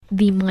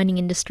The mining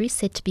industry is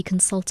said to be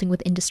consulting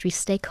with industry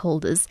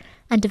stakeholders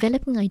and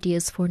developing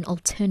ideas for an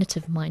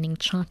alternative mining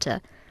charter.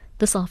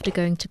 This after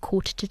going to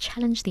court to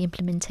challenge the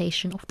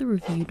implementation of the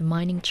reviewed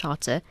mining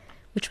charter,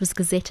 which was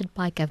gazetted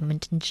by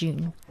government in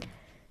June.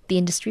 The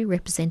industry,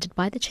 represented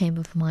by the Chamber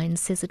of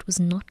Mines, says it was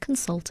not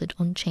consulted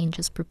on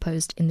changes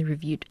proposed in the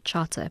reviewed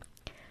charter.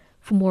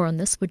 For more on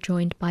this, we're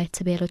joined by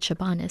Thobela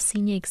Chabane,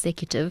 Senior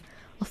Executive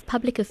of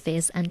Public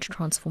Affairs and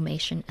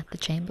Transformation at the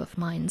Chamber of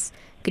Mines.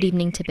 Good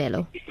evening,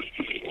 Thobela.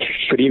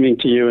 Good evening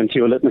to you and to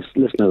your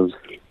listeners.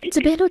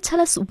 Thobela, tell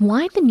us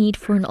why the need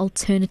for an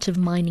alternative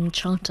mining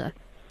charter?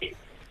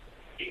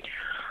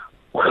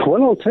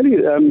 Well, I'll tell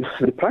you,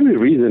 the primary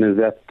reason is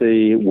that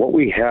what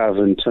we have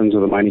in terms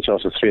of the Mining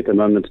Charter 3 at the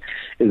moment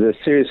is a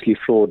seriously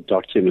flawed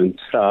document.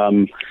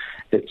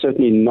 It's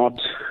certainly not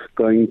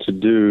going to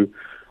do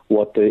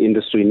what the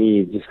industry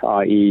needs,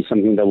 i.e.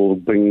 something that will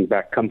bring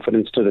back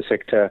confidence to the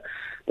sector,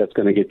 that's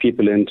going to get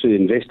people into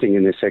investing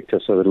in the sector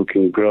so that we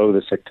can grow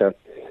the sector.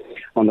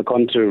 On the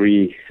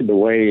contrary, the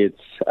way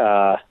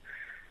it's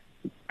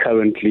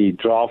currently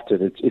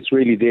drafted, it's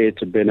really there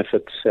to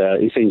benefit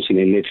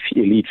essentially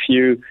elite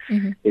few.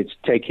 Mm-hmm. It's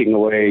taking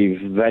away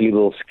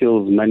valuable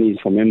skills, money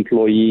from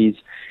employees.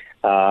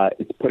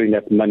 It's putting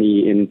that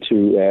money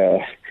into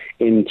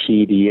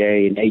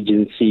NTDA, an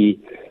agency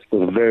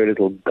with very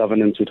little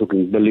governance. We're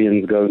talking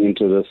billions going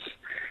into this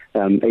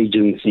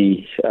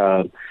agency.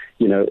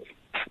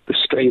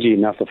 Strangely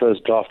enough, the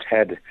first draft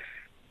had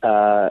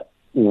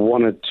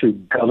one or two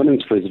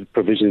governance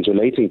provisions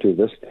relating to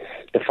this.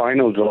 The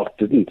final draft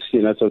didn't,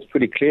 so it's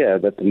pretty clear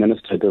that the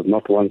minister does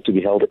not want to be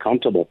held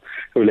accountable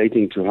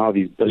relating to how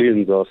these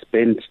billions are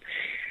spent.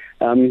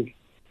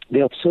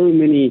 There are so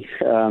many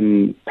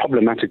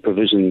problematic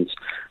provisions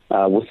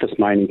with this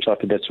mining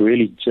charter that's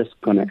really just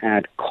going to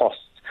add costs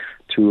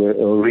to an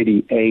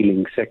already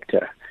ailing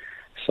sector.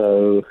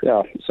 So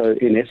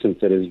in essence,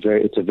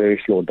 it's a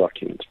very flawed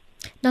document.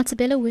 Now,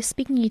 Thobela, we're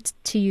speaking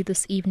to you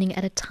this evening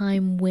at a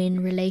time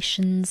when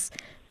relations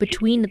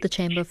between the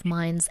Chamber of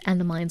Mines and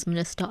the Mines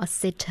Minister are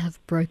said to have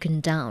broken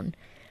down.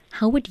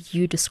 How would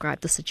you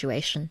describe the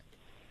situation?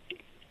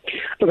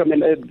 Look, I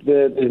mean,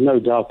 there's no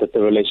doubt that the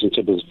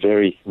relationship is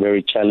very,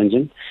 very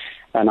challenging.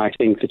 And I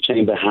think the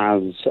Chamber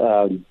has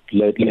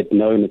let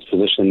known its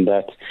position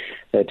that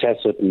it has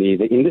certainly,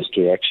 the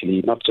industry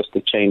actually, not just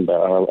the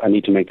Chamber, I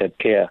need to make that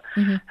clear,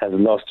 mm-hmm. has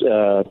lost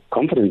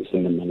confidence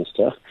in the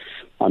Minister.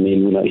 I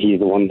mean, he's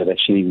the one that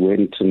actually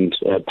went and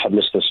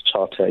published this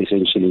charter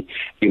essentially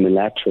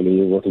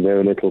unilaterally with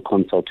very little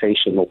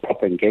consultation or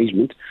proper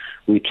engagement.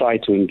 We try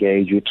to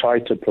engage, we try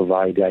to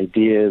provide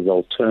ideas,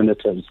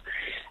 alternatives.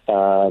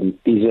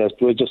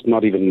 We're just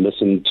not even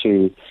listened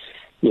to,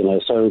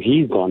 so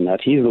he's gone that.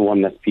 He's the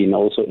one that's been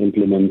also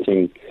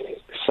implementing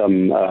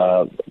some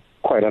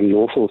quite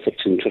unlawful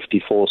Section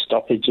 54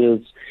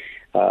 stoppages.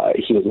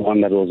 He was the one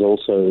that was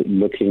also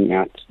looking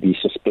at the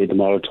suspended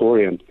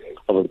moratorium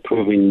of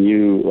approving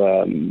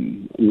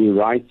new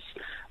rights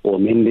or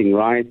amending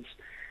rights.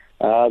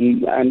 So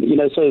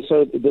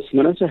this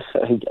minister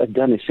has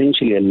done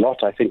essentially a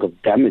lot, I think, of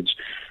damage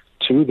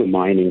to the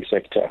mining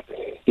sector.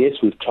 Yes,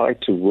 we've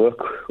tried to work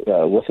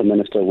with the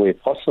minister where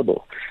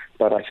possible,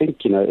 but I think,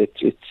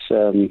 it's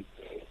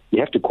you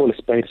have to call a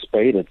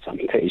spade at some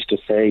stage to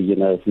say,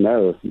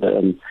 no,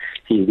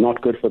 he's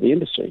not good for the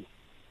industry.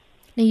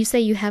 Now, you say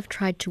you have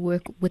tried to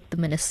work with the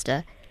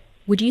minister.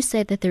 Would you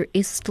say that there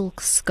is still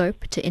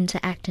scope to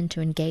interact and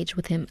to engage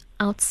with him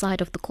outside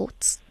of the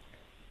courts?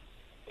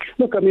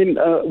 Look, I mean,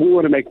 we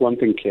want to make one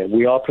thing clear.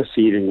 We are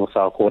proceeding with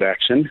our court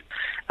action.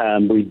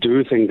 We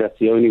do think that's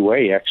the only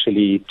way,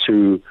 actually,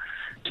 to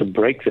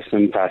break this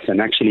impasse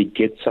and actually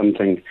get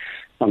something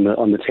on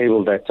the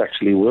table that's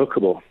actually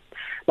workable.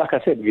 Like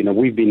I said,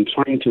 we've been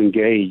trying to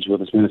engage with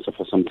this minister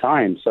for some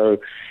time. So,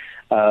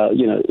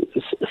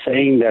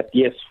 saying that,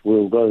 yes,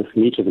 we'll go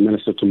meet with the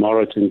minister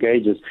tomorrow to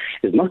engage is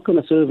not going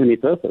to serve any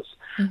purpose.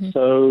 Mm-hmm.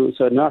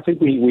 So no, I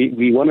think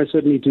we want to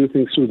certainly do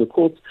things through the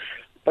courts.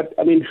 But,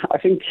 I mean, I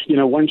think,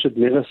 one should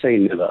never say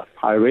never.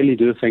 I really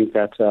do think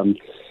that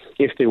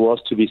if there was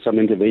to be some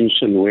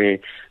intervention where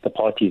the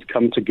parties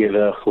come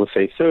together with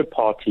a third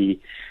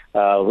party,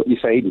 you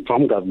say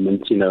from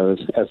government,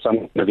 as some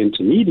kind of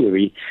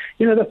intermediary,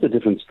 that's a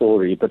different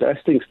story. But as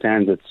things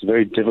stand, it's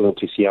very difficult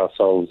to see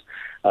ourselves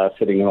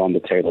sitting around the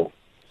table.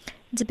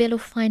 Thobela,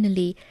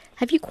 finally,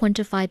 have you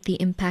quantified the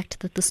impact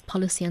that this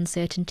policy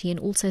uncertainty and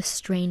also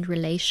strained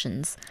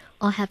relations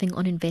are having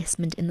on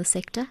investment in the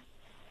sector?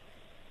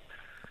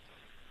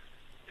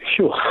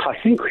 Sure. I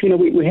think,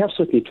 we have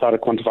certainly tried to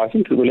quantify. I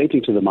think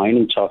relating to the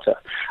mining charter,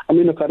 I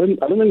mean, look, I don't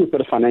think we've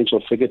got a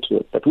financial figure to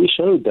it, but we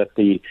showed that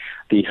the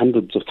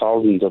hundreds of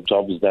thousands of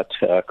jobs that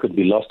could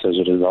be lost as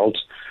a result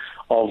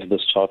of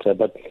this charter.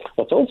 But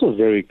what's also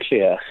very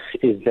clear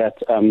is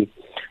that,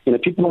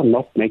 people are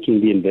not making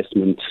the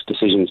investment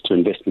decisions to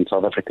invest in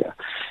South Africa,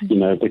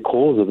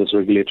 because of this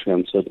regulatory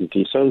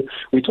uncertainty. So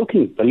we're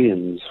talking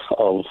billions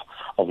of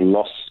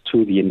loss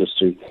to the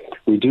industry.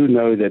 We do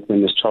know that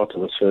when this charter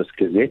was first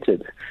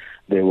gazetted,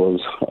 there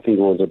was, I think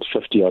it was at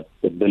 50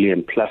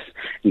 billion plus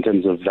in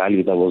terms of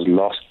value that was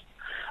lost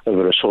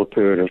over a short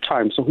period of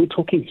time. So we're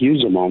talking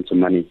huge amounts of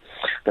money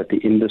that the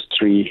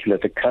industry,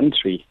 that the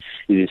country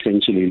is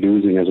essentially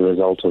losing as a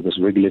result of this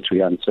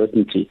regulatory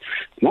uncertainty.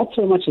 Not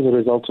so much as a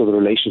result of the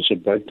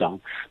relationship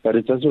breakdown, but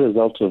it's as a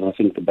result of, I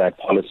think, the bad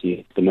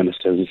policy the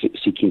minister is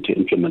seeking to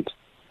implement.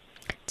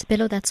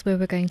 Thobelo, that's where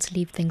we're going to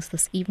leave things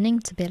this evening.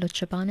 Thobelo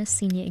Chabane,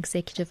 Senior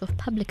Executive of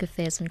Public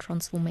Affairs and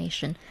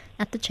Transformation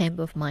at the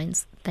Chamber of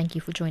Mines. Thank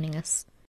you for joining us.